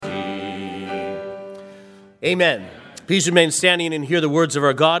Amen. Please remain standing and hear the words of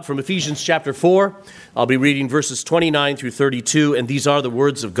our God from Ephesians chapter 4. I'll be reading verses 29 through 32, and these are the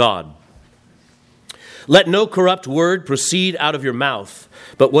words of God. Let no corrupt word proceed out of your mouth,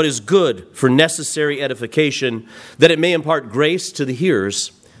 but what is good for necessary edification, that it may impart grace to the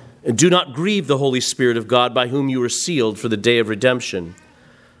hearers. And do not grieve the Holy Spirit of God, by whom you were sealed for the day of redemption.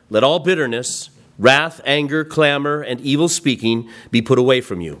 Let all bitterness, wrath, anger, clamor, and evil speaking be put away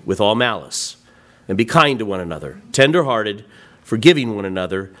from you with all malice. And be kind to one another, tender-hearted, forgiving one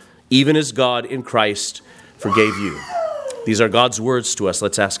another, even as God in Christ forgave you. These are God's words to us.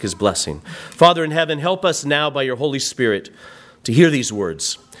 Let's ask his blessing. Father in heaven, help us now by your Holy Spirit to hear these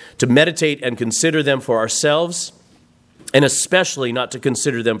words, to meditate and consider them for ourselves, and especially not to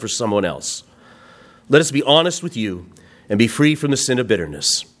consider them for someone else. Let us be honest with you and be free from the sin of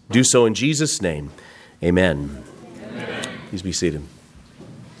bitterness. Do so in Jesus' name. Amen. Amen. Please be seated.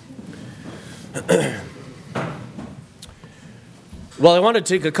 Well, I want to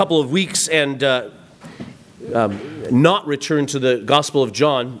take a couple of weeks and not return to the Gospel of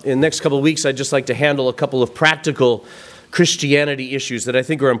John. In the next couple of weeks, I'd just like to handle a couple of practical Christianity issues that I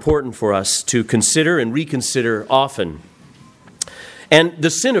think are important for us to consider and reconsider often. And the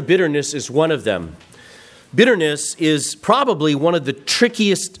sin of bitterness is one of them. Bitterness is probably one of the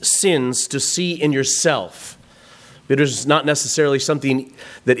trickiest sins to see in yourself. Bitterness is not necessarily something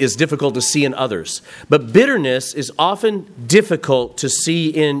that is difficult to see in others. But bitterness is often difficult to see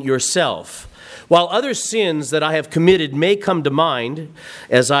in yourself. While other sins that I have committed may come to mind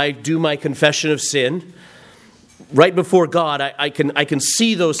as I do my confession of sin, right before God, I can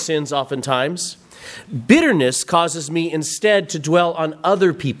see those sins oftentimes. Bitterness causes me instead to dwell on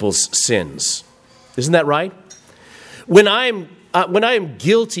other people's sins. Isn't that right? When I am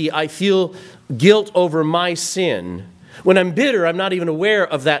guilty, I feel guilt over my sin. When I'm bitter, I'm not even aware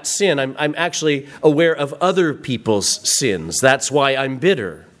of that sin. I'm actually aware of other people's sins. That's why I'm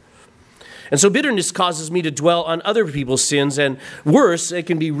bitter. And so bitterness causes me to dwell on other people's sins, and worse, it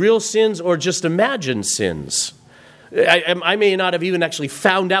can be real sins or just imagined sins. I may not have even actually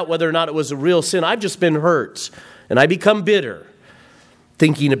found out whether or not it was a real sin. I've just been hurt, and I become bitter,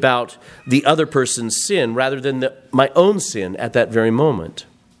 thinking about the other person's sin rather than my own sin at that very moment.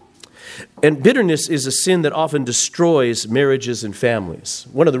 And bitterness is a sin that often destroys marriages and families.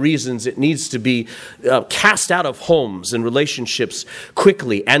 One of the reasons it needs to be cast out of homes and relationships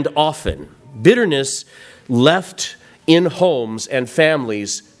quickly and often. Bitterness left in homes and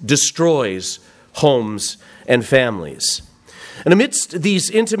families destroys homes and families. And amidst these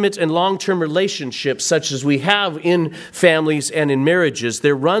intimate and long-term relationships, such as we have in families and in marriages,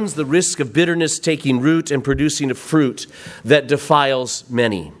 there runs the risk of bitterness taking root and producing a fruit that defiles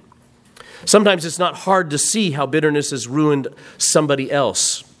many. Sometimes it's not hard to see how bitterness has ruined somebody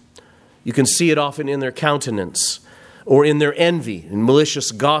else. You can see it often in their countenance or in their envy and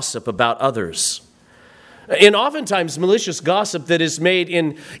malicious gossip about others. And oftentimes malicious gossip that is made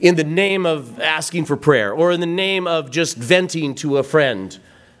in the name of asking for prayer or in the name of just venting to a friend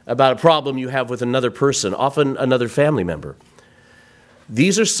about a problem you have with another person, often another family member.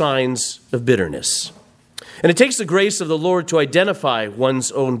 These are signs of bitterness. And it takes the grace of the Lord to identify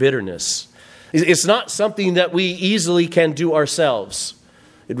one's own bitterness. It's not something that we easily can do ourselves.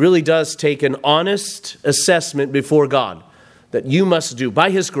 It really does take an honest assessment before God that you must do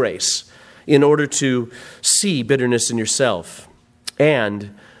by his grace in order to see bitterness in yourself.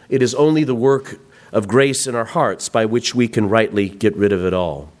 And it is only the work of grace in our hearts by which we can rightly get rid of it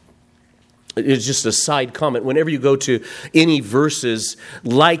all. It's just a side comment. Whenever you go to any verses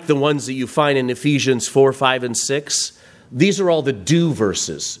like the ones that you find in Ephesians 4, 5, and 6, these are all the do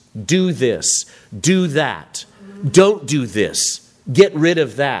verses. Do this. Do that. Don't do this. Get rid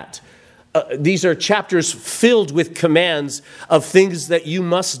of that. These are chapters filled with commands of things that you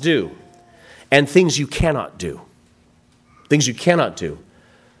must do and things you cannot do. Things you cannot do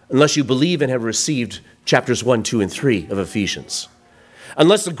unless you believe and have received chapters 1, 2, and 3 of Ephesians.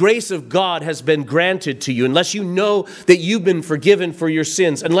 Unless the grace of God has been granted to you, unless you know that you've been forgiven for your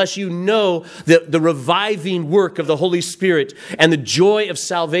sins, unless you know the reviving work of the Holy Spirit and the joy of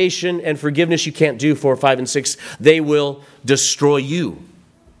salvation and forgiveness, you can't do 4, 5, and 6. They will destroy you.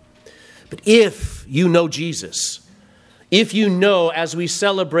 But if you know Jesus, if you know, as we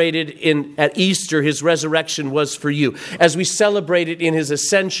celebrated at Easter, his resurrection was for you, as we celebrated in his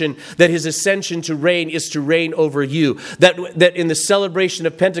ascension, that his ascension to reign is to reign over you, that in the celebration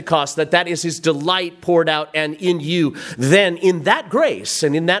of Pentecost, that is his delight poured out and in you, then in that grace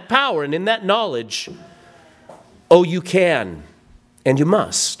and in that power and in that knowledge, you can and you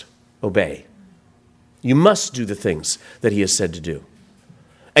must obey. You must do the things that he has said to do.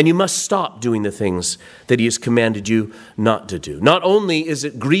 And you must stop doing the things that he has commanded you not to do. Not only is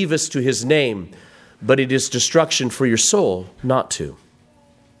it grievous to his name, but it is destruction for your soul not to.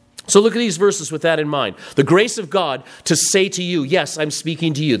 So look at these verses with that in mind. The grace of God to say to you, yes, I'm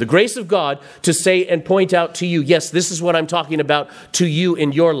speaking to you. The grace of God to say and point out to you, yes, this is what I'm talking about to you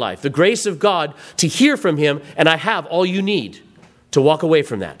in your life. The grace of God to hear from him, and I have all you need to walk away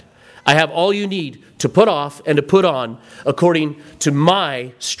from that. I have all you need to put off and to put on according to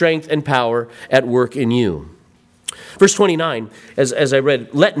my strength and power at work in you. Verse 29, as I read,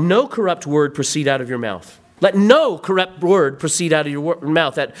 let no corrupt word proceed out of your mouth. Let no corrupt word proceed out of your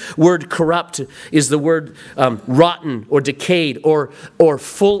mouth. That word corrupt is the word rotten or decayed or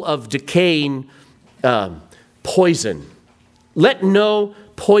full of decaying poison. Let no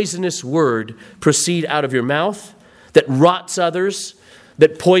poisonous word proceed out of your mouth that rots others,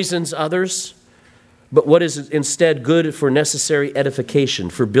 that poisons others, but what is instead good for necessary edification,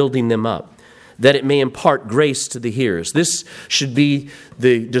 for building them up, that it may impart grace to the hearers. This should be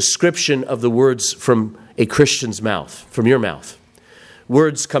the description of the words from a Christian's mouth, from your mouth.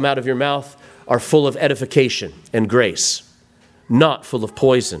 Words come out of your mouth are full of edification and grace, not full of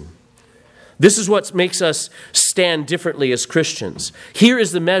poison. This is what makes us stand differently as Christians. Here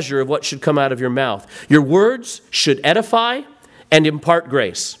is the measure of what should come out of your mouth. Your words should edify and impart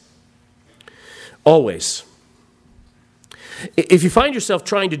grace. Always. If you find yourself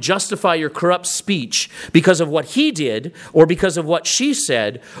trying to justify your corrupt speech because of what he did, or because of what she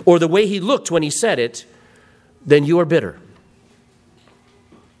said, or the way he looked when he said it, then you are bitter.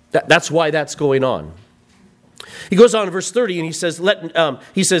 That's why that's going on. He goes on in verse 30 and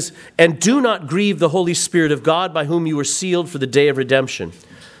he says, and do not grieve the Holy Spirit of God, by whom you were sealed for the day of redemption.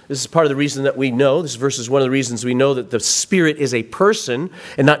 This is part of the reason that we know, this verse is one of the reasons we know that the Spirit is a person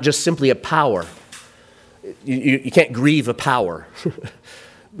and not just simply a power. You can't grieve a power,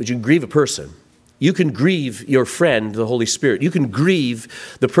 but you can grieve a person. You can grieve your friend, the Holy Spirit. You can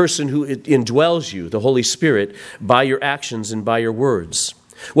grieve the person who indwells you, the Holy Spirit, by your actions and by your words.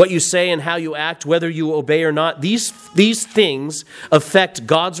 What you say and how you act, whether you obey or not, these things affect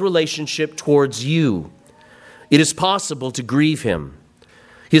God's relationship towards you. It is possible to grieve him.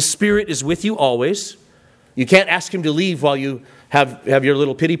 His Spirit is with you always. You can't ask him to leave while you have your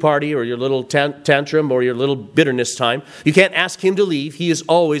little pity party or your little tantrum or your little bitterness time. You can't ask him to leave. He is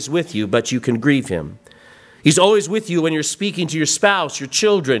always with you, but you can grieve him. He's always with you when you're speaking to your spouse, your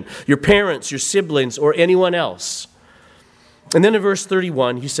children, your parents, your siblings, or anyone else. And then in verse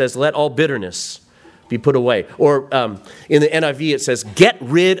 31, he says, let all bitterness be put away. Or in the NIV, it says, get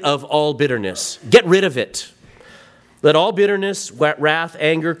rid of all bitterness. Get rid of it. Let all bitterness, wrath,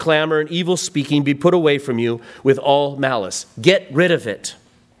 anger, clamor, and evil speaking be put away from you with all malice. Get rid of it.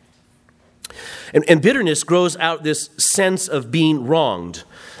 And bitterness grows out this sense of being wronged.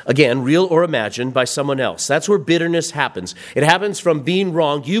 Again, real or imagined, by someone else. That's where bitterness happens. It happens from being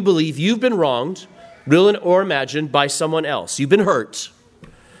wronged. You believe you've been wronged, real or imagined, by someone else. You've been hurt.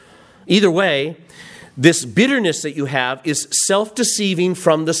 Either way, this bitterness that you have is self-deceiving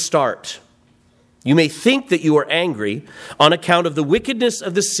from the start. You may think that you are angry on account of the wickedness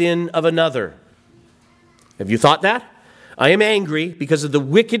of the sin of another. Have you thought that? I am angry because of the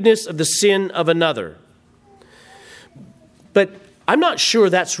wickedness of the sin of another. But I'm not sure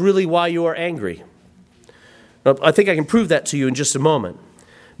that's really why you are angry. Now, I think I can prove that to you in just a moment.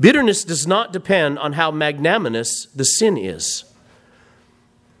 Bitterness does not depend on how magnanimous the sin is.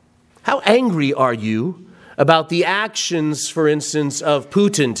 How angry are you about the actions, for instance, of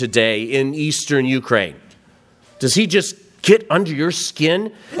Putin today in eastern Ukraine? Does he just get under your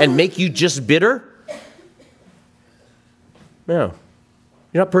skin and make you just bitter? No.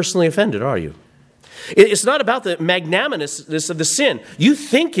 You're not personally offended, are you? It's not about the magnanimousness of the sin. You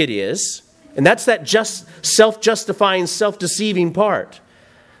think it is, and that's that just self-justifying, self-deceiving part.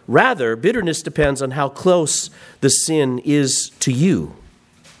 Rather, bitterness depends on how close the sin is to you.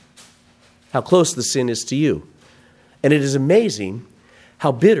 How close the sin is to you. And it is amazing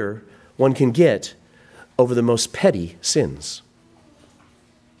how bitter one can get over the most petty sins.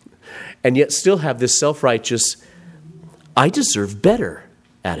 And yet still have this self-righteous, I deserve better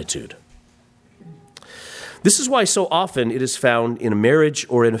attitude. This is why so often it is found in a marriage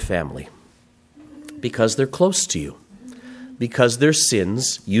or in a family. Because they're close to you. Because their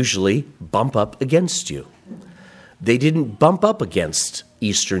sins usually bump up against you. They didn't bump up against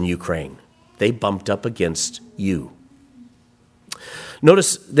eastern Ukraine. They bumped up against you.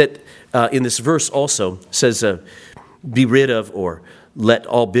 Notice that in this verse also says, be rid of or let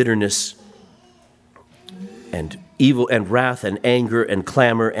all bitterness and evil and wrath and anger and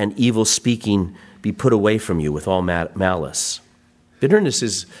clamor and evil speaking be put away from you with all malice. Bitterness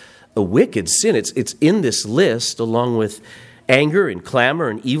is a wicked sin. It's in this list along with anger and clamor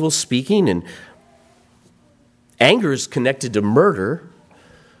and evil speaking. And anger is connected to murder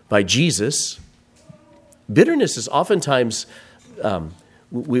by Jesus. Bitterness is oftentimes,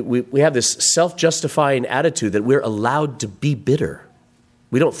 we have this self-justifying attitude that we're allowed to be bitter.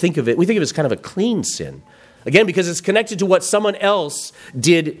 We don't think of it, we think of it as kind of a clean sin. Again, because it's connected to what someone else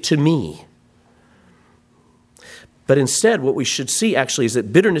did to me. But instead, what we should see actually is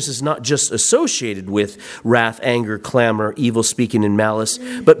that bitterness is not just associated with wrath, anger, clamor, evil speaking, and malice,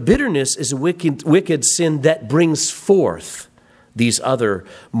 but bitterness is a wicked sin that brings forth these other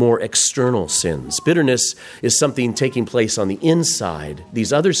more external sins. Bitterness is something taking place on the inside.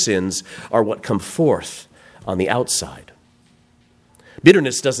 These other sins are what come forth on the outside.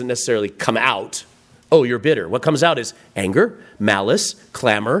 Bitterness doesn't necessarily come out. Oh, you're bitter. What comes out is anger, malice,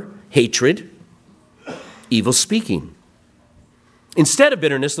 clamor, hatred, evil speaking. Instead of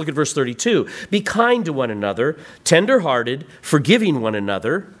bitterness, look at verse 32. Be kind to one another, tender-hearted, forgiving one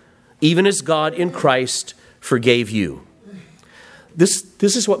another, even as God in Christ forgave you. This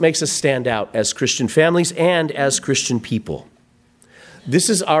is what makes us stand out as Christian families and as Christian people. This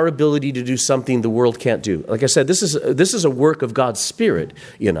is our ability to do something the world can't do. Like I said, this is a work of God's Spirit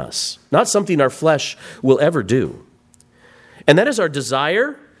in us, not something our flesh will ever do. And that is our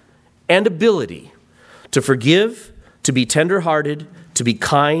desire and ability to forgive, to be tender-hearted, to be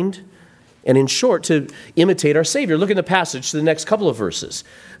kind, and in short, to imitate our Savior. Look in the passage to the next couple of verses.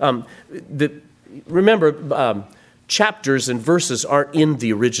 Remember, chapters and verses aren't in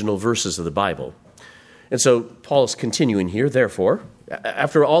the original verses of the Bible. And so Paul is continuing here, therefore,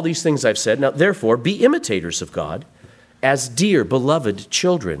 after all these things I've said, now therefore be imitators of God as dear, beloved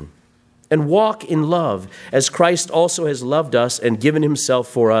children, and walk in love as Christ also has loved us and given himself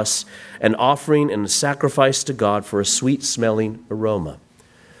for us, an offering and a sacrifice to God for a sweet-smelling aroma.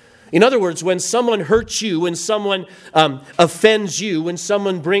 In other words, when someone hurts you, when someone offends you, when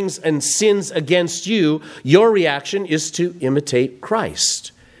someone brings and sins against you, your reaction is to imitate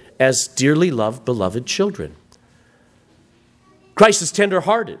Christ as dearly loved, beloved children. Christ is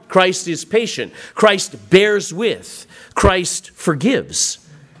tender-hearted. Christ is patient. Christ bears with. Christ forgives.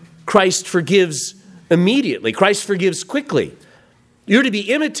 Christ forgives immediately. Christ forgives quickly. You're to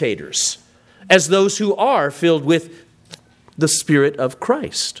be imitators as those who are filled with the Spirit of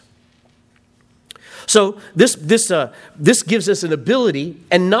Christ. So this gives us an ability,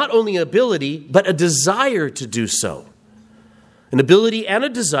 and not only an ability, but a desire to do so. An ability and a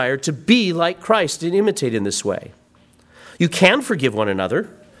desire to be like Christ and imitate in this way. You can forgive one another,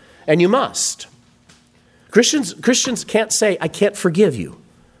 and you must. Christians can't say, I can't forgive you.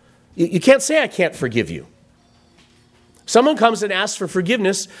 You can't say, I can't forgive you. Someone comes and asks for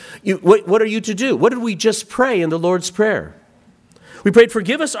forgiveness. What are you to do? What did we just pray in the Lord's Prayer? We prayed,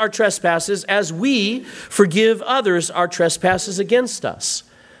 forgive us our trespasses as we forgive others our trespasses against us.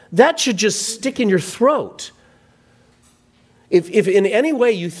 That should just stick in your throat. If in any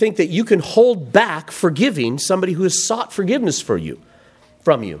way you think that you can hold back forgiving somebody who has sought forgiveness from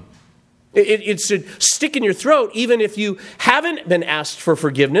you, it should stick in your throat even if you haven't been asked for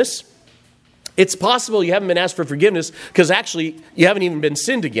forgiveness. It's possible you haven't been asked for forgiveness because actually you haven't even been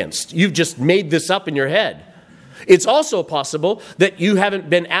sinned against. You've just made this up in your head. It's also possible that you haven't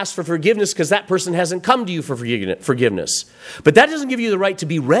been asked for forgiveness because that person hasn't come to you for forgiveness. But that doesn't give you the right to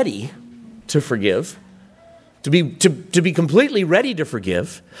be ready to forgive. To be completely ready to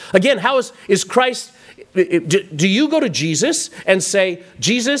forgive. Again, how is Christ, do you go to Jesus and say,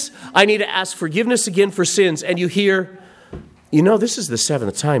 Jesus, I need to ask forgiveness again for sins, and you hear, this is the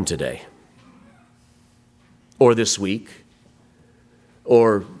 7th time today, or this week,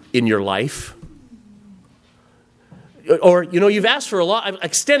 or in your life, or, you've asked for I've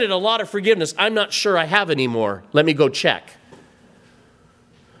extended a lot of forgiveness, I'm not sure I have any more, let me go check.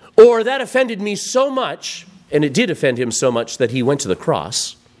 Or that offended me so much, and it did offend him so much that he went to the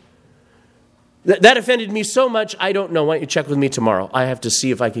cross. That offended me so much, I don't know. Why don't you check with me tomorrow? I have to see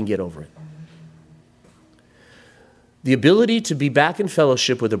if I can get over it. The ability to be back in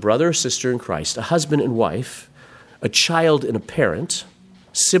fellowship with a brother or sister in Christ, a husband and wife, a child and a parent,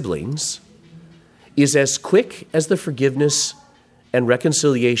 siblings, is as quick as the forgiveness and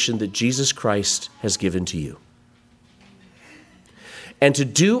reconciliation that Jesus Christ has given to you. And to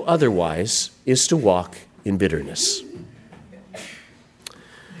do otherwise is to walk in bitterness.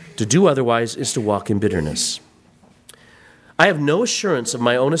 To do otherwise is to walk in bitterness. I have no assurance of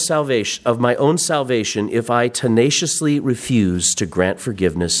my own salvation if I tenaciously refuse to grant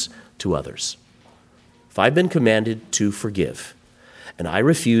forgiveness to others. If I've been commanded to forgive, and I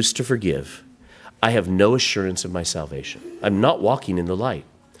refuse to forgive, I have no assurance of my salvation. I'm not walking in the light.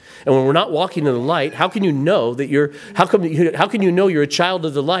 And when we're not walking in the light, how can you know how can you know you're a child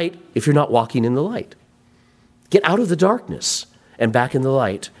of the light if you're not walking in the light? Get out of the darkness and back in the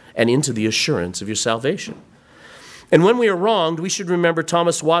light and into the assurance of your salvation. And when we are wronged, we should remember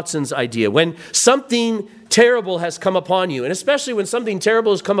Thomas Watson's idea. When something terrible has come upon you, and especially when something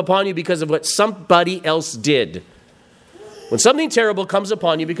terrible has come upon you because of what somebody else did. When something terrible comes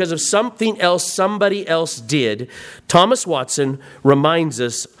upon you because of something else somebody else did, Thomas Watson reminds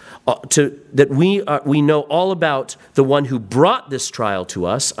us that we know all about the one who brought this trial to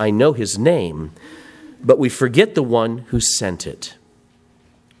us. I know his name, but we forget the one who sent it.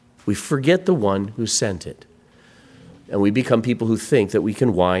 We forget the one who sent it. And we become people who think that we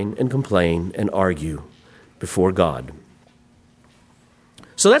can whine and complain and argue before God.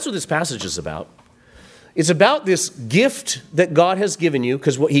 So that's what this passage is about. It's about this gift that God has given you,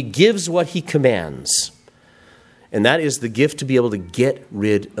 because He gives what He commands. And that is the gift to be able to get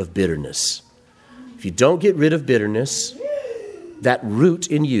rid of bitterness. If you don't get rid of bitterness, that root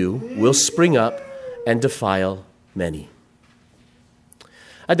in you will spring up and defile many.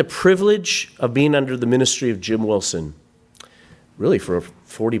 I had the privilege of being under the ministry of Jim Wilson, really for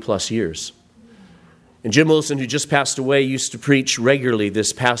 40 plus years. And Jim Wilson, who just passed away, used to preach regularly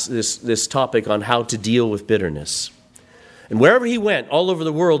this topic on how to deal with bitterness. And wherever he went, all over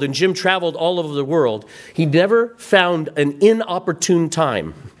the world, and Jim traveled all over the world, he never found an inopportune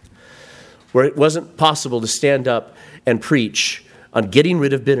time where it wasn't possible to stand up and preach on getting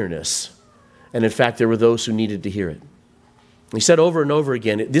rid of bitterness. And in fact, there were those who needed to hear it. He said over and over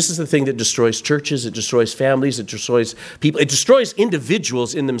again, this is the thing that destroys churches, it destroys families, it destroys people, it destroys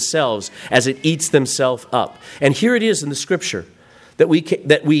individuals in themselves as it eats themselves up. And here it is in the Scripture that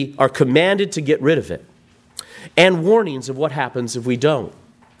we are commanded to get rid of it, and warnings of what happens if we don't.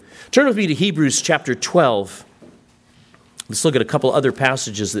 Turn with me to Hebrews chapter 12. Let's look at a couple other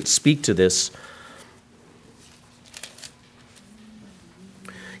passages that speak to this.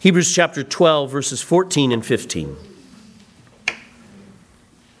 Hebrews chapter 12, verses 14 and 15.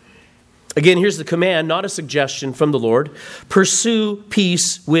 Again, here's the command, not a suggestion from the Lord. Pursue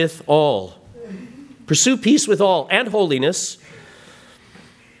peace with all. Pursue peace with all and holiness.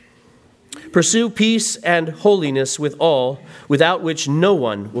 Pursue peace and holiness with all, without which no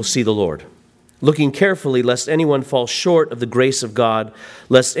one will see the Lord. Looking carefully, lest anyone fall short of the grace of God,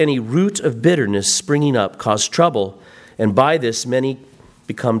 lest any root of bitterness springing up cause trouble, and by this many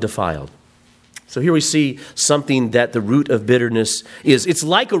become defiled. So here we see something that the root of bitterness is. It's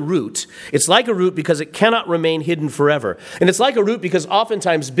like a root. It's like a root because it cannot remain hidden forever. And it's like a root because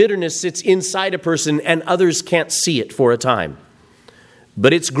oftentimes bitterness sits inside a person and others can't see it for a time.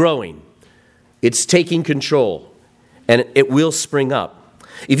 But it's growing. It's taking control. And it will spring up.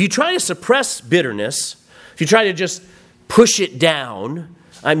 If you try to suppress bitterness, if you try to just push it down,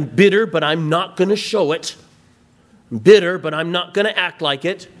 I'm bitter, but I'm not going to show it. I'm bitter, but I'm not going to act like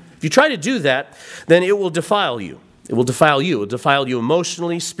it. If you try to do that, then it will defile you. It will defile you. It will defile you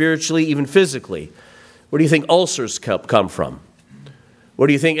emotionally, spiritually, even physically. Where do you think ulcers come from? Where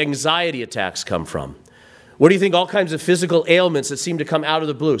do you think anxiety attacks come from? Where do you think all kinds of physical ailments that seem to come out of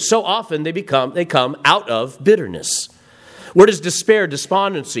the blue? So often they come out of bitterness. Where does despair,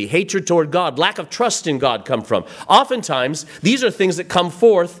 despondency, hatred toward God, lack of trust in God come from? Oftentimes, these are things that come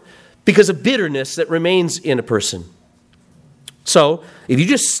forth because of bitterness that remains in a person. So, if you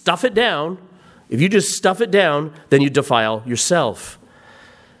just stuff it down, then you defile yourself.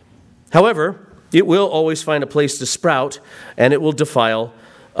 However, it will always find a place to sprout, and it will defile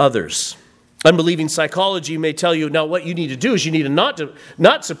others. Unbelieving psychology may tell you, now what you need to do is you need to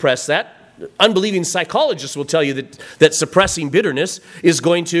not suppress that. Unbelieving psychologists will tell you that suppressing bitterness is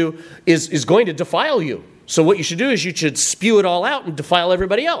going to defile you. So what you should do is you should spew it all out and defile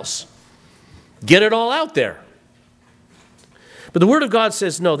everybody else. Get it all out there. But the Word of God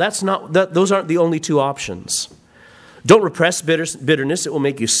says, no, those aren't the only two options. Don't repress bitterness, it will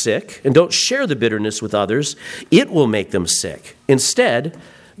make you sick. And don't share the bitterness with others, it will make them sick. Instead,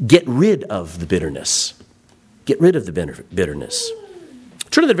 get rid of the bitterness. Get rid of the bitterness.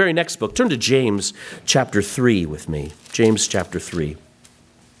 Turn to the very next book. Turn to James chapter 3 with me. James chapter 3.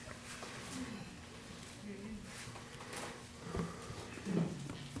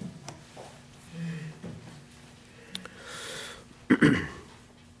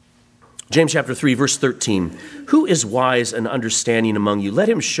 James chapter 3, verse 13. Who is wise and understanding among you? Let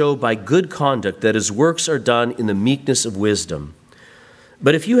him show by good conduct that his works are done in the meekness of wisdom.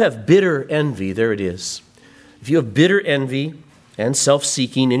 But if you have bitter envy, there it is. If you have bitter envy and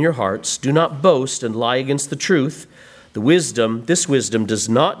self-seeking in your hearts, do not boast and lie against the truth, This wisdom does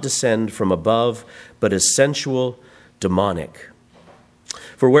not descend from above, but is sensual, demonic.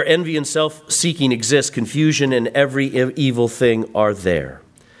 For where envy and self-seeking exist, confusion and every evil thing are there.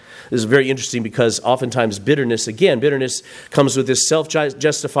 This is very interesting because oftentimes bitterness comes with this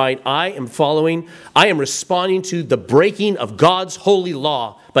self-justifying, I am responding to the breaking of God's holy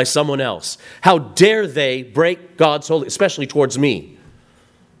law by someone else. How dare they break God's holy, especially towards me,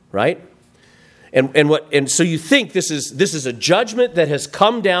 right? And so you think this is a judgment that has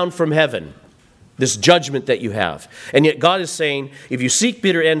come down from heaven. This judgment that you have. And yet God is saying, if you seek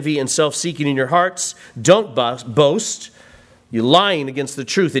bitter envy and self-seeking in your hearts, don't boast. You're lying against the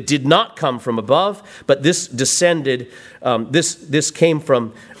truth. It did not come from above, but this descended, this came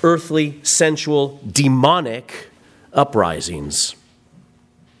from earthly, sensual, demonic uprisings.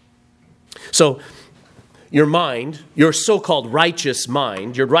 So, your mind, your so-called righteous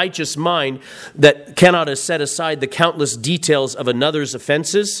mind, your righteous mind that cannot set aside the countless details of another's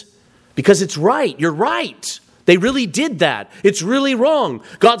offenses, because it's right. You're right. They really did that. It's really wrong.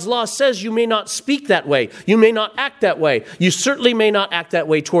 God's law says you may not speak that way. You may not act that way. You certainly may not act that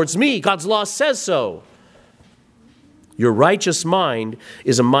way towards me. God's law says so. Your righteous mind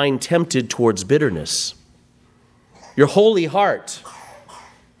is a mind tempted towards bitterness. Your holy heart,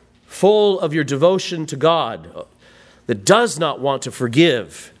 full of your devotion to God, that does not want to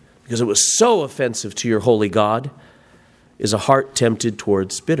forgive because it was so offensive to your holy God, is a heart tempted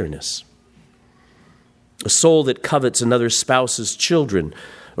towards bitterness. A soul that covets another spouse's children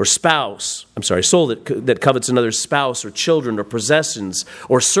or soul that covets another spouse or children or possessions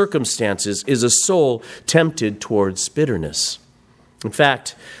or circumstances is a soul tempted towards bitterness. In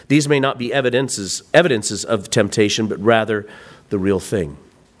fact, these may not be evidences of temptation, but rather the real thing.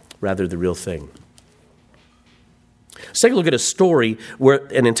 Let's take a look at a story where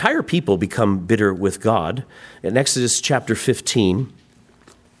an entire people become bitter with God. In Exodus chapter 15,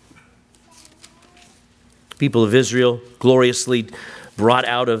 people of Israel gloriously brought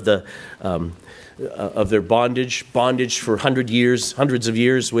out of their bondage for hundreds of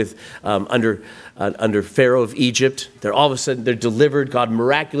years with under Pharaoh of Egypt. All of a sudden they're delivered. God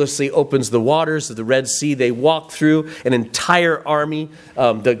miraculously opens the waters of the Red Sea. They walk through an entire army.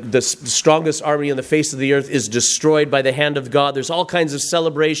 The strongest army on the face of the earth is destroyed by the hand of God. There's all kinds of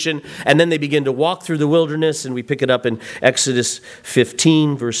celebration. And then they begin to walk through the wilderness, and we pick it up in Exodus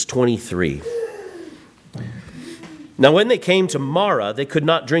 15, verse 23. Now when they came to Marah, they could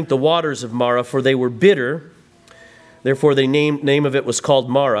not drink the waters of Marah, for they were bitter. Therefore, the name of it was called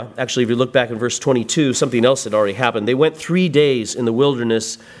Marah. Actually, if you look back in verse 22, something else had already happened. They went 3 days in the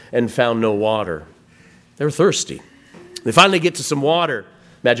wilderness and found no water. They were thirsty. They finally get to some water.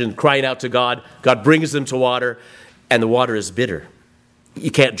 Imagine crying out to God. God brings them to water, and the water is bitter. You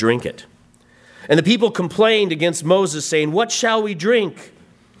can't drink it. And the people complained against Moses, saying, "What shall we drink?"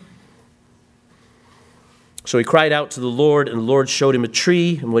 So he cried out to the Lord, and the Lord showed him a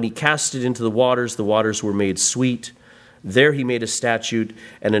tree, and when he cast it into the waters were made sweet. There he made a statute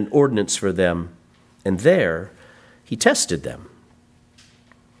and an ordinance for them, and there he tested them.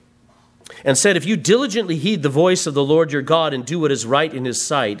 And said, "If you diligently heed the voice of the Lord your God and do what is right in his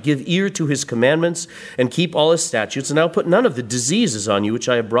sight, give ear to his commandments and keep all his statutes, and I will put none of the diseases on you which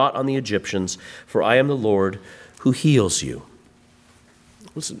I have brought on the Egyptians, for I am the Lord who heals you."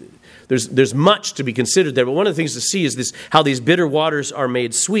 Listen, there's much to be considered there, but one of the things to see is how these bitter waters are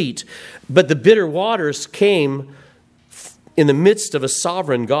made sweet. But the bitter waters came in the midst of a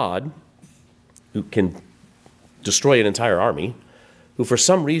sovereign God who can destroy an entire army, who for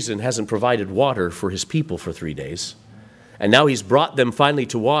some reason hasn't provided water for his people for 3 days. And now he's brought them finally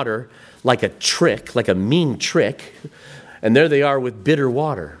to water like a mean trick. And there they are with bitter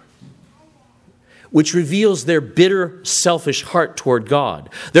water, which reveals their bitter, selfish heart toward God.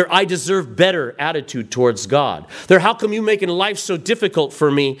 Their "I deserve better" attitude towards God. Their "how come you making life so difficult for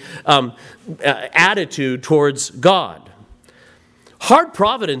me" attitude towards God. Hard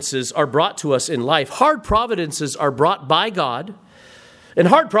providences are brought to us in life. Hard providences are brought by God. And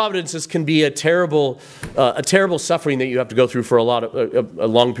hard providences can be a terrible suffering that you have to go through for a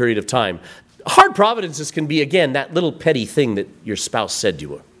long period of time. Hard providences can be, again, that little petty thing that your spouse said to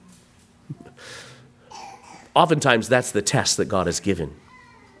you. Oftentimes, that's the test that God has given.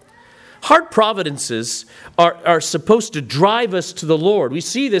 Hard providences are supposed to drive us to the Lord. We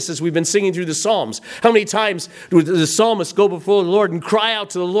see this as we've been singing through the Psalms. How many times do the psalmists go before the Lord and cry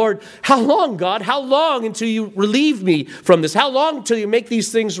out to the Lord, "How long, God? How long until you relieve me from this? How long until you make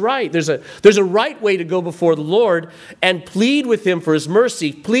these things right?" There's a right way to go before the Lord and plead with him for his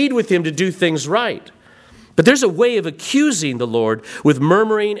mercy, plead with him to do things right. But there's a way of accusing the Lord with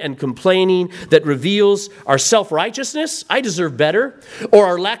murmuring and complaining that reveals our self-righteousness, I deserve better, or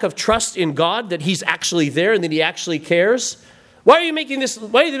our lack of trust in God, that he's actually there and that he actually cares. Why are you making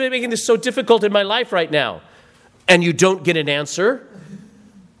this so difficult in my life right now? And you don't get an answer.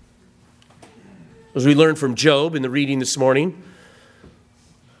 As we learned from Job in the reading this morning,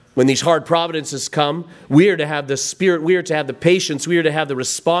 when these hard providences come, we are to have the spirit, we are to have the patience, we are to have the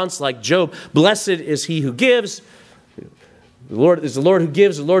response like Job. Blessed is he who gives. The Lord is the Lord who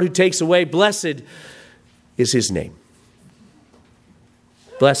gives, the Lord who takes away. Blessed is his name.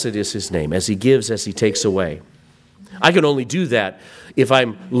 Blessed is his name, as he gives, as he takes away. I can only do that if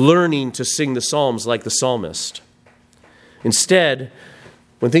I'm learning to sing the Psalms like the psalmist. Instead,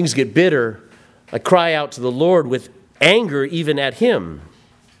 when things get bitter, I cry out to the Lord with anger even at him.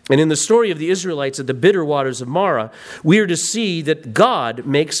 And in the story of the Israelites at the bitter waters of Marah, we are to see that God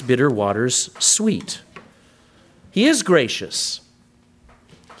makes bitter waters sweet. He is gracious.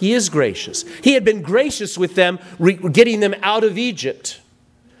 He is gracious. He had been gracious with them, getting them out of Egypt.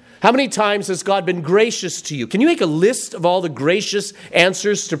 How many times has God been gracious to you? Can you make a list of all the gracious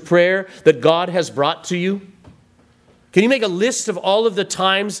answers to prayer that God has brought to you? Can you make a list of all of the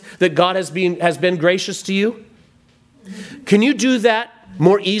times that God has been gracious to you? Can you do that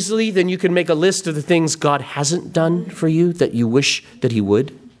more easily than you can make a list of the things God hasn't done for you that you wish that he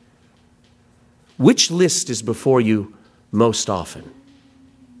would? Which list is before you most often?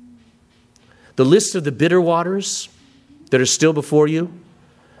 The list of the bitter waters that are still before you?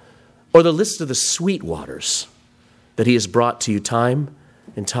 Or the list of the sweet waters that he has brought to you time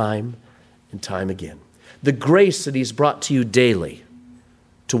and time and time again? The grace that he's brought to you daily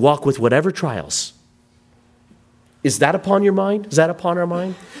to walk with whatever trials. Is that upon your mind? Is that upon our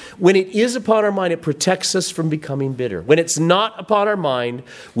mind? When it is upon our mind, it protects us from becoming bitter. When it's not upon our mind,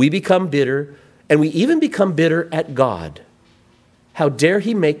 we become bitter, and we even become bitter at God. How dare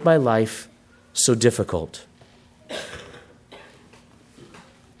he make my life so difficult?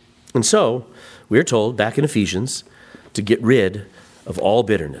 And so, we are told back in Ephesians to get rid of all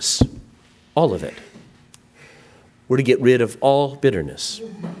bitterness. All of it. We're to get rid of all bitterness.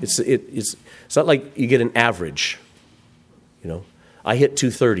 It's not like you get an average. You know, I hit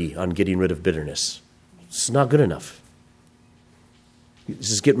 230 on getting rid of bitterness. It's not good enough.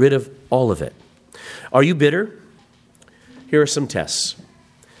 Just get rid of all of it. Are you bitter? Here are some tests.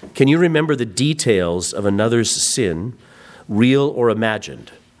 Can you remember the details of another's sin, real or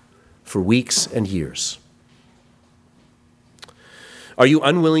imagined, for weeks and years? Are you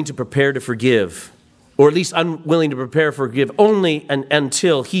unwilling to prepare to forgive, or at least unwilling to prepare to forgive only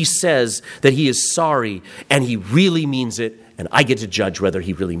until he says that he is sorry and he really means it, and I get to judge whether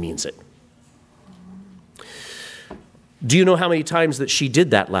he really means it? Do you know how many times that she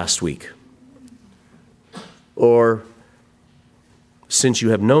did that last week? Or since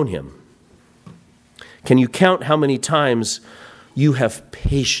you have known him? Can you count how many times you have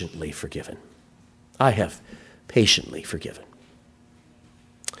patiently forgiven? I have patiently forgiven.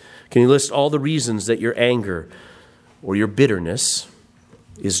 Can you list all the reasons that your anger or your bitterness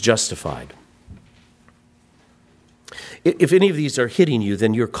is justified? If any of these are hitting you,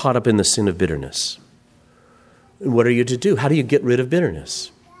 then you're caught up in the sin of bitterness. What are you to do? How do you get rid of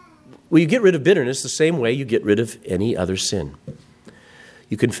bitterness? Well, you get rid of bitterness the same way you get rid of any other sin.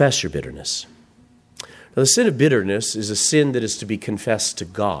 You confess your bitterness. Now, the sin of bitterness is a sin that is to be confessed to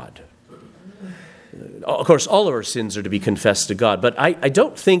God. Of course, all of our sins are to be confessed to God, but I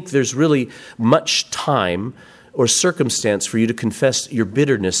don't think there's really much time or circumstance for you to confess your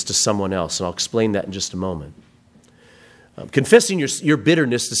bitterness to someone else, and I'll explain that in just a moment. Confessing your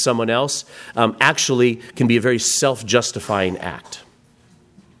bitterness to someone else actually can be a very self-justifying act.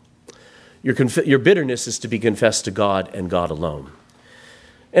 Your bitterness is to be confessed to God and God alone.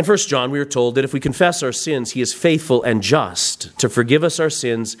 In 1 John, we are told that if we confess our sins, he is faithful and just to forgive us our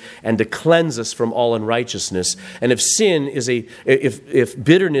sins and to cleanse us from all unrighteousness. And if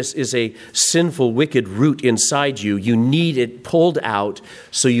bitterness is a sinful, wicked root inside you, you need it pulled out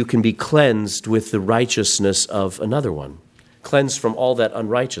so you can be cleansed with the righteousness of another one. Cleansed from all that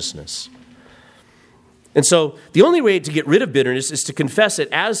unrighteousness. And so the only way to get rid of bitterness is to confess it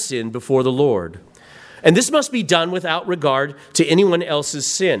as sin before the Lord. And this must be done without regard to anyone else's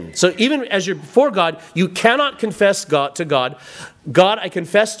sin. So even as you're before God, you cannot confess to God, God, I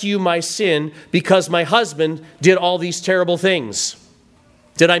confess to you my sin because my husband did all these terrible things.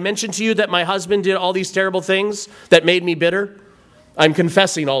 Did I mention to you that my husband did all these terrible things that made me bitter? I'm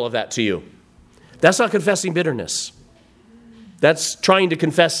confessing all of that to you. That's not confessing bitterness. That's trying to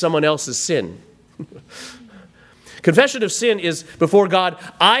confess someone else's sin. Confession of sin is before God,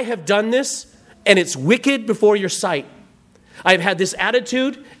 I have done this, and it's wicked before your sight. I've had this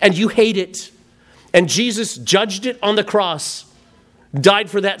attitude, and you hate it. And Jesus judged it on the cross, died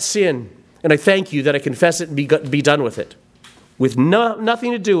for that sin. And I thank you that I confess it and be done with it, with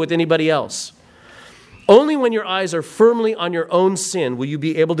nothing to do with anybody else. Only when your eyes are firmly on your own sin will you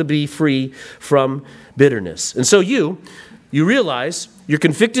be able to be free from bitterness. And so you realize you're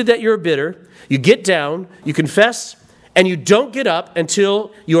convicted that you're bitter. You get down, you confess, and you don't get up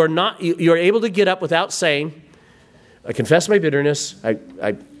until you're able to get up without saying, I confess my bitterness.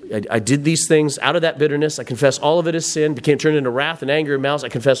 I did these things out of that bitterness. I confess all of it as sin. Became turned into wrath and anger and malice. I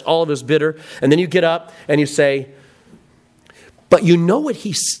confess all of it as bitter. And then you get up and you say, but you know what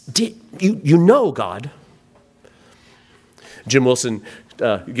he did. You know God. Jim Wilson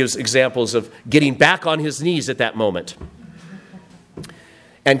gives examples of getting back on his knees at that moment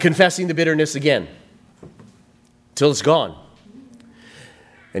and confessing the bitterness again till it's gone.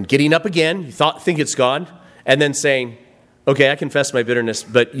 And getting up again, you think it's gone, and then saying, okay, I confess my bitterness,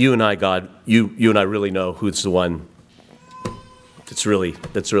 but you and I, God, you and I really know who's the one that's really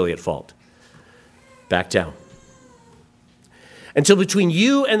at fault. Back down. Until between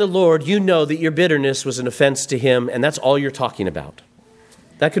you and the Lord, you know that your bitterness was an offense to him, and that's all you're talking about.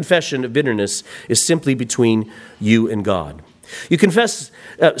 That confession of bitterness is simply between you and God. You confess,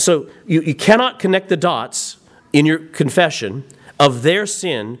 so you cannot connect the dots in your confession of their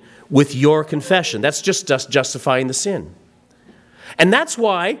sin with your confession. That's just justifying the sin. And that's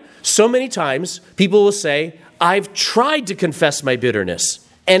why so many times people will say, I've tried to confess my bitterness,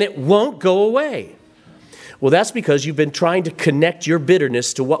 and it won't go away. Well, that's because you've been trying to connect your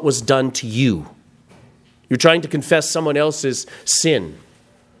bitterness to what was done to you. You're trying to confess someone else's sin.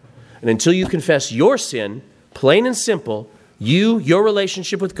 And until you confess your sin, plain and simple, your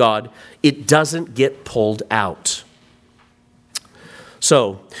relationship with God, it doesn't get pulled out.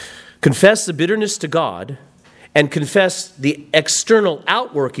 So, confess the bitterness to God and confess the external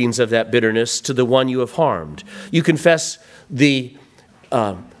outworkings of that bitterness to the one you have harmed. You confess the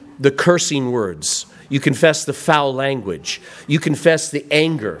cursing words. You confess the foul language. You confess the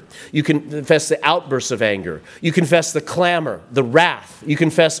anger. You confess the outbursts of anger. You confess the clamor, the wrath. You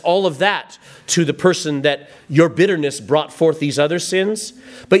confess all of that to the person that your bitterness brought forth these other sins.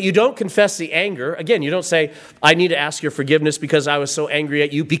 But you don't confess the anger. Again, you don't say, I need to ask your forgiveness because I was so angry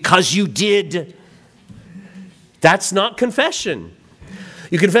at you, because you did. That's not confession.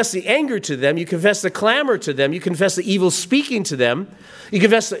 You confess the anger to them. You confess the clamor to them. You confess the evil speaking to them. You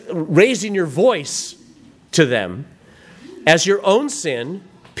confess raising your voice to them as your own sin,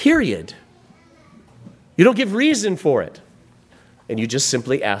 period. You don't give reason for it. And you just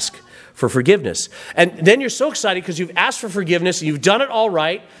simply ask for forgiveness. And then you're so excited because you've asked for forgiveness and you've done it all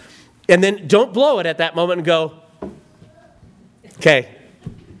right. And then don't blow it at that moment and go, okay,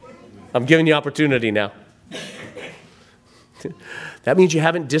 I'm giving you opportunity now. That means you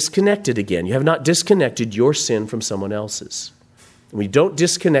haven't disconnected again. You have not disconnected your sin from someone else's. When you don't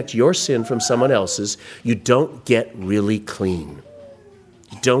disconnect your sin from someone else's, you don't get really clean.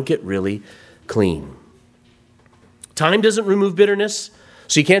 You don't get really clean. Time doesn't remove bitterness,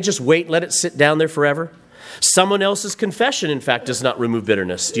 so you can't just wait and let it sit down there forever. Someone else's confession, in fact, does not remove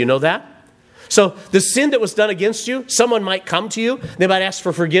bitterness. Do you know that? So the sin that was done against you, someone might come to you, they might ask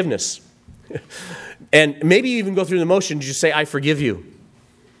for forgiveness. And maybe you even go through the motions, you say, I forgive you.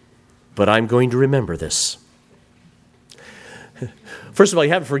 But I'm going to remember this. First of all,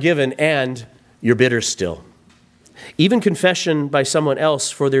 you haven't forgiven and you're bitter still. Even confession by someone else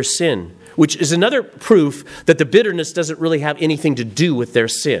for their sin, which is another proof that the bitterness doesn't really have anything to do with their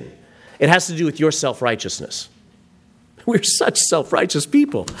sin. It has to do with your self-righteousness. We're such self-righteous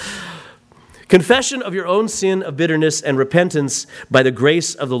people. Confession of your own sin of bitterness and repentance by the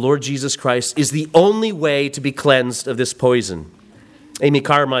grace of the Lord Jesus Christ is the only way to be cleansed of this poison. Amy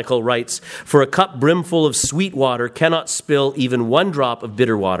Carmichael writes, for a cup brimful of sweet water cannot spill even one drop of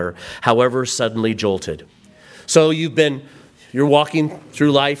bitter water, however suddenly jolted. So you're walking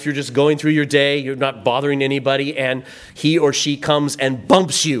through life, you're just going through your day, you're not bothering anybody, and he or she comes and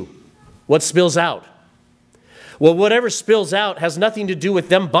bumps you. What spills out? Well, whatever spills out has nothing to do with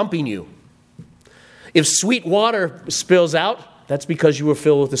them bumping you. If sweet water spills out, that's because you were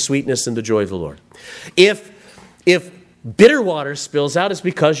filled with the sweetness and the joy of the Lord. If bitter water spills out, it's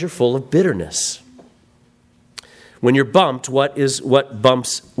because you're full of bitterness. When you're bumped, what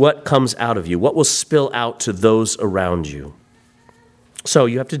comes out of you? What will spill out to those around you? So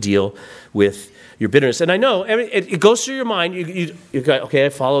you have to deal with your bitterness. And I know it goes through your mind. You go, okay, I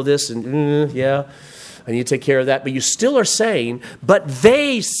follow this, and yeah, I need to take care of that. But you still are saying, but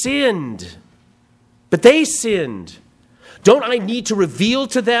they sinned. But they sinned. Don't I need to reveal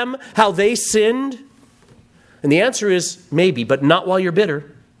to them how they sinned? And the answer is maybe, but not while you're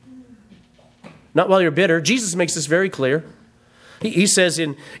bitter. Not while you're bitter. Jesus makes this very clear. He says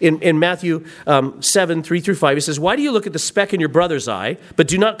in Matthew 7, 3 through 5, he says, why do you look at the speck in your brother's eye, but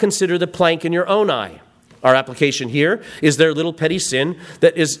do not consider the plank in your own eye? Our application here is their little petty sin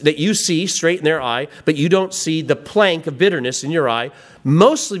that you see straight in their eye, but you don't see the plank of bitterness in your eye,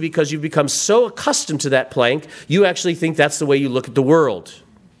 mostly because you've become so accustomed to that plank, you actually think that's the way you look at the world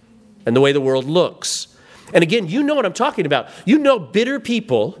and the way the world looks. And again, you know what I'm talking about. You know bitter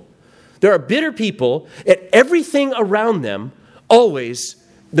people. There are bitter people at everything around them. Always,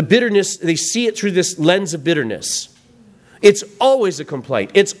 the bitterness, they see it through this lens of bitterness. It's always a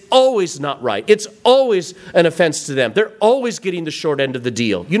complaint. It's always not right. It's always an offense to them. They're always getting the short end of the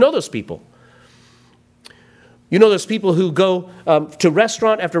deal. You know those people. You know those people who go to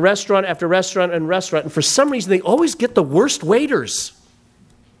restaurant after restaurant after restaurant and restaurant, and for some reason they always get the worst waiters.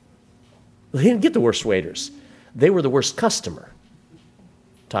 They didn't get the worst waiters. They were the worst customer.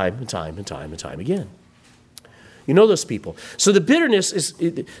 Time and time and time and time again. You know those people. So the bitterness is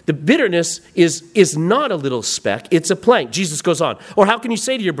not a little speck, it's a plank. Jesus goes on. Or how can you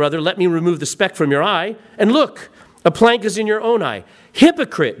say to your brother, let me remove the speck from your eye? And look, a plank is in your own eye.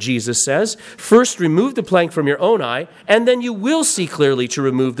 Hypocrite, Jesus says, first remove the plank from your own eye, and then you will see clearly to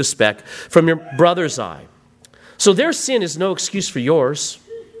remove the speck from your brother's eye. So their sin is no excuse for yours.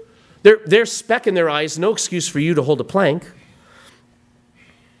 Their speck in their eye is no excuse for you to hold a plank.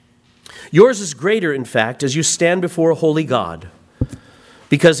 Yours is greater, in fact, as you stand before a holy God,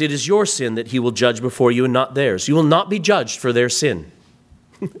 because it is your sin that he will judge before you and not theirs. You will not be judged for their sin.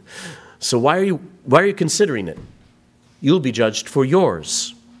 So why are you considering it? You'll be judged for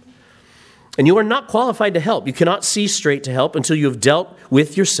yours. And you are not qualified to help. You cannot see straight to help until you have dealt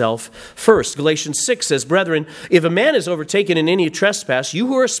with yourself first. Galatians 6 says, brethren, if a man is overtaken in any trespass, you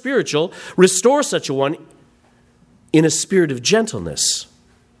who are spiritual, restore such a one in a spirit of gentleness,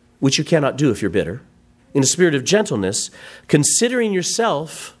 which you cannot do if you're bitter, in a spirit of gentleness, considering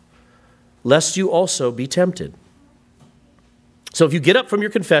yourself, lest you also be tempted. So if you get up from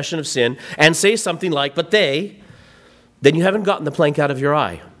your confession of sin and say something like, but they, then you haven't gotten the plank out of your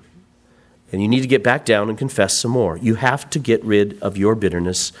eye. And you need to get back down and confess some more. You have to get rid of your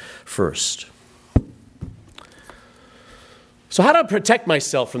bitterness first. So how do I protect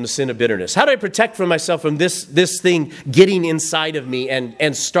myself from the sin of bitterness? How do I protect myself from this thing getting inside of me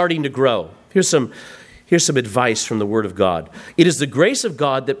and starting to grow? Here's some advice from the Word of God. It is the grace of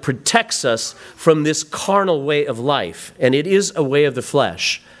God that protects us from this carnal way of life, and it is a way of the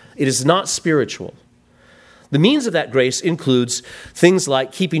flesh. It is not spiritual. The means of that grace includes things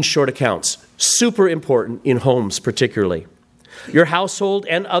like keeping short accounts, super important in homes particularly. Your household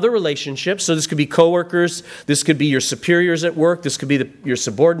and other relationships. So this could be coworkers, this could be your superiors at work, this could be your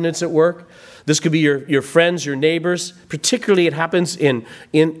subordinates at work, this could be your friends, your neighbors. Particularly it happens in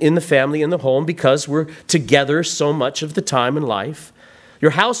the family, in the home, because we're together so much of the time in life.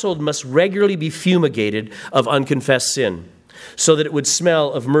 Your household must regularly be fumigated of unconfessed sin so that it would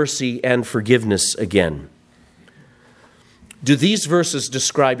smell of mercy and forgiveness again. Do these verses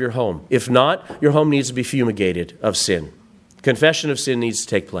describe your home? If not, your home needs to be fumigated of sin. Confession of sin needs to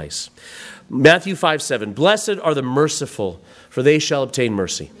take place. Matthew 5:7, blessed are the merciful, for they shall obtain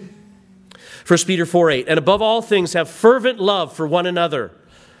mercy. 1 Peter 4:8, and above all things have fervent love for one another.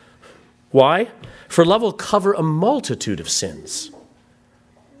 Why? For love will cover a multitude of sins.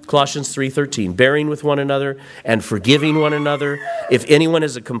 Colossians 3:13, bearing with one another and forgiving one another. If anyone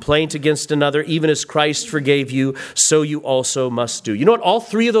has a complaint against another, even as Christ forgave you, so you also must do. You know what all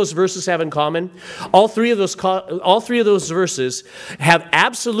three of those verses have in common? All three of those verses have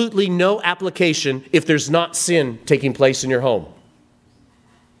absolutely no application if there's not sin taking place in your home.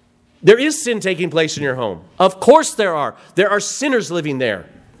 There is sin taking place in your home. Of course there are. There are sinners living there.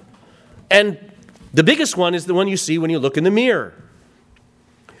 And the biggest one is the one you see when you look in the mirror.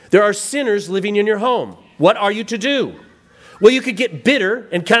 There are sinners living in your home. What are you to do? Well, you could get bitter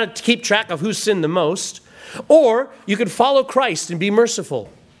and kind of keep track of who's sinned the most, or you could follow Christ and be merciful.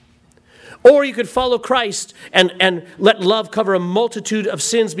 Or you could follow Christ and let love cover a multitude of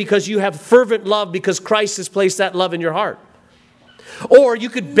sins because you have fervent love because Christ has placed that love in your heart. Or you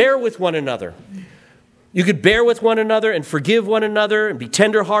could bear with one another. You could bear with one another and forgive one another and be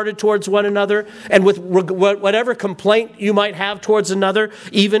tenderhearted towards one another. And with whatever complaint you might have towards another,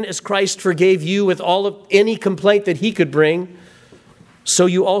 even as Christ forgave you with all of any complaint that he could bring, so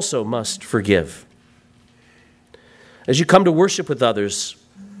you also must forgive. As you come to worship with others,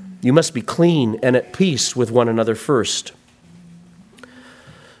 you must be clean and at peace with one another first.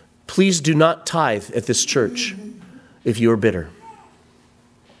 Please do not tithe at this church. if you are bitter.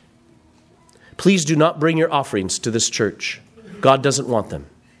 Please do not bring your offerings to this church. God doesn't want them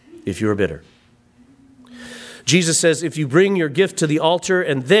if you are bitter. Jesus says, if you bring your gift to the altar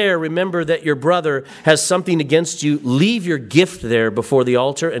and there remember that your brother has something against you, leave your gift there before the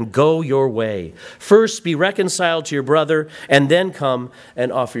altar and go your way. First be reconciled to your brother and then come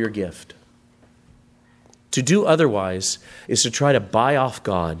and offer your gift. To do otherwise is to try to buy off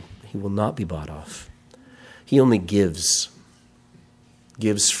God. He will not be bought off. He only gives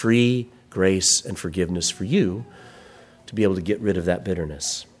free grace and forgiveness for you to be able to get rid of that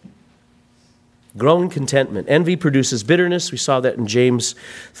bitterness. Grow in contentment. Envy produces bitterness. We saw that in James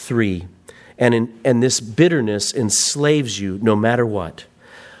 3. And this bitterness enslaves you no matter what.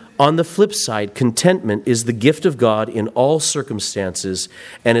 On the flip side, contentment is the gift of God in all circumstances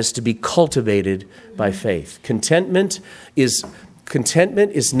and is to be cultivated by faith. Contentment is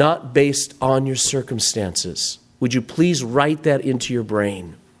not based on your circumstances. Would you please write that into your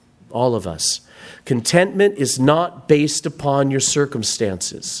brain, all of us? Contentment is not based upon your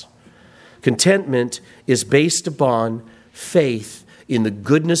circumstances. Contentment is based upon faith in the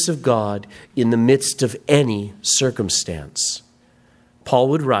goodness of God in the midst of any circumstance. Paul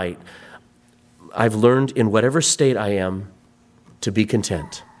would write, I've learned in whatever state I am to be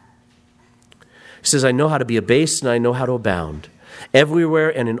content. He says, I know how to be abased and I know how to abound. Everywhere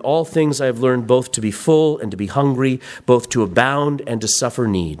and in all things I have learned both to be full and to be hungry, both to abound and to suffer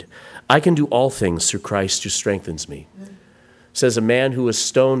need. I can do all things through Christ who strengthens me. Says a man who was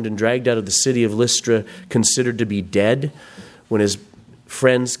stoned and dragged out of the city of Lystra, considered to be dead, when his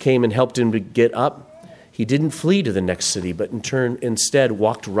friends came and helped him to get up, he didn't flee to the next city, but instead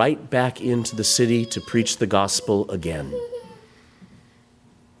walked right back into the city to preach the gospel again.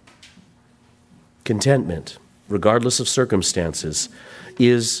 Contentment, regardless of circumstances,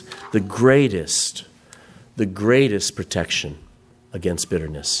 is the greatest protection against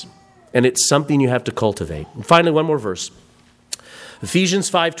bitterness. And it's something you have to cultivate. And finally, one more verse. Ephesians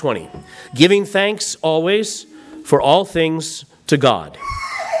 5:20, giving thanks always for all things to God.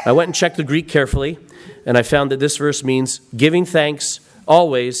 I went and checked the Greek carefully, and I found that this verse means giving thanks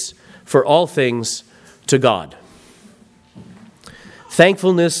always for all things to God.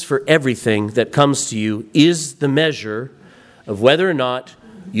 Thankfulness for everything that comes to you is the measure of whether or not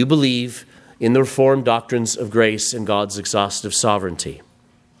you believe in the Reformed doctrines of grace and God's exhaustive sovereignty.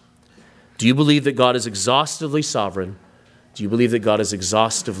 Do you believe that God is exhaustively sovereign? Do you believe that God is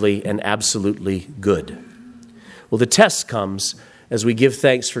exhaustively and absolutely good? Well, the test comes as we give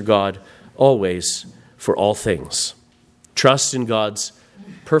thanks for God always for all things. Trust in God's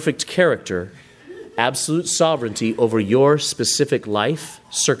perfect character, absolute sovereignty over your specific life,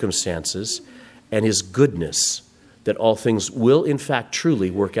 circumstances, and His goodness, that all things will in fact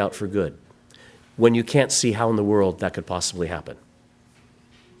truly work out for good, when you can't see how in the world that could possibly happen.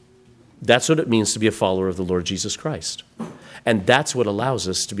 That's what it means to be a follower of the Lord Jesus Christ. And that's what allows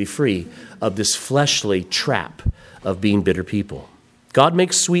us to be free of this fleshly trap of being bitter people. God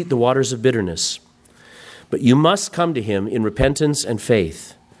makes sweet the waters of bitterness, but you must come to Him in repentance and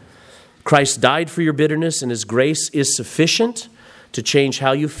faith. Christ died for your bitterness, and His grace is sufficient to change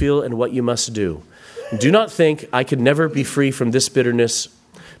how you feel and what you must do. Do not think, I could never be free from this bitterness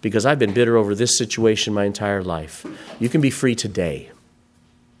because I've been bitter over this situation my entire life. You can be free today.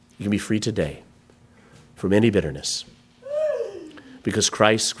 You can be free today from any bitterness because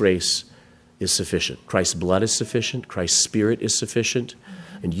Christ's grace is sufficient. Christ's blood is sufficient. Christ's Spirit is sufficient.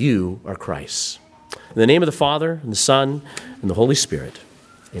 And you are Christ's. In the name of the Father, and the Son, and the Holy Spirit.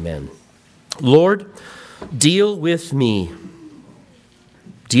 Amen. Lord, deal with me.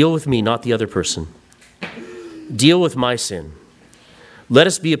 Deal with me, not the other person. Deal with my sin. Let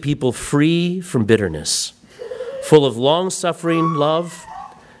us be a people free from bitterness, full of long-suffering love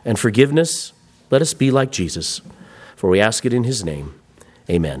and forgiveness. Let us be like Jesus, for we ask it in His name.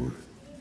 Amen.